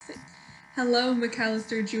Hello,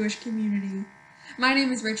 McAllister Jewish community. My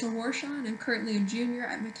name is Rachel Warshaw, and I'm currently a junior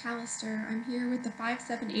at McAllister. I'm here with the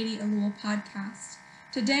 5780 Elul podcast.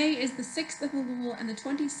 Today is the 6th of Elul and the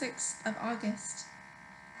 26th of August,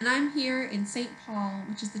 and I'm here in St. Paul,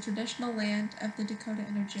 which is the traditional land of the Dakota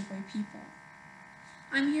and Ojibwe people.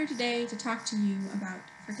 I'm here today to talk to you about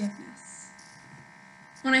forgiveness.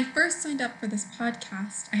 When I first signed up for this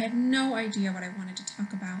podcast, I had no idea what I wanted to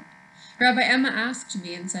talk about. Rabbi Emma asked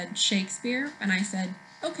me and said, "Shakespeare?" And I said,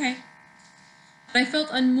 "Okay." But I felt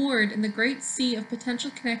unmoored in the great sea of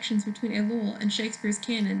potential connections between Elul and Shakespeare's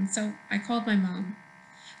canon, so I called my mom.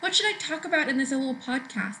 "What should I talk about in this Elul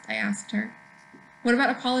podcast?" I asked her. "What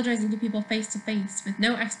about apologizing to people face to face, with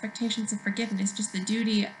no expectations of forgiveness, just the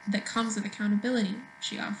duty that comes with accountability?"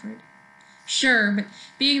 she offered. Sure, but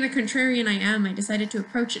being the contrarian I am, I decided to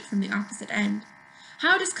approach it from the opposite end.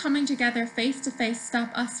 How does coming together face to face stop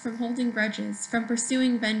us from holding grudges, from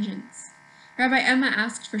pursuing vengeance? Rabbi Emma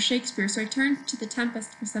asked for Shakespeare, so I turned to The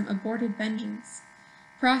Tempest for some aborted vengeance.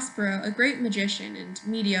 Prospero, a great magician and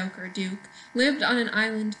mediocre duke, lived on an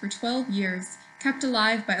island for 12 years, kept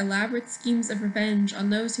alive by elaborate schemes of revenge on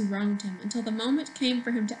those who wronged him, until the moment came for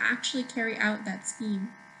him to actually carry out that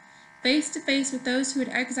scheme. Face to face with those who had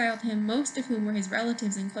exiled him, most of whom were his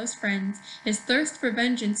relatives and close friends, his thirst for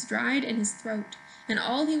vengeance dried in his throat, and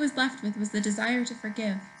all he was left with was the desire to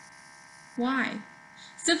forgive. Why?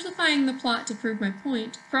 Simplifying the plot to prove my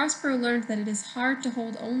point, Prospero learned that it is hard to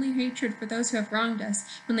hold only hatred for those who have wronged us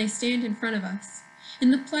when they stand in front of us. In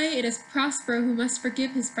the play, it is Prospero who must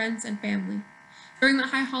forgive his friends and family. During the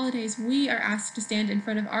high holidays, we are asked to stand in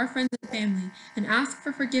front of our friends and family and ask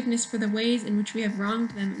for forgiveness for the ways in which we have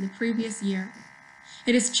wronged them in the previous year.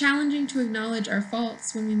 It is challenging to acknowledge our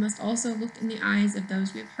faults when we must also look in the eyes of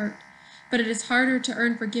those we have hurt, but it is harder to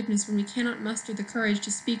earn forgiveness when we cannot muster the courage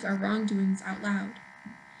to speak our wrongdoings out loud.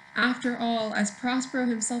 After all, as Prospero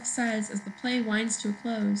himself says as the play winds to a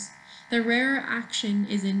close, the rarer action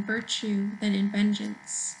is in virtue than in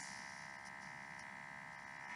vengeance.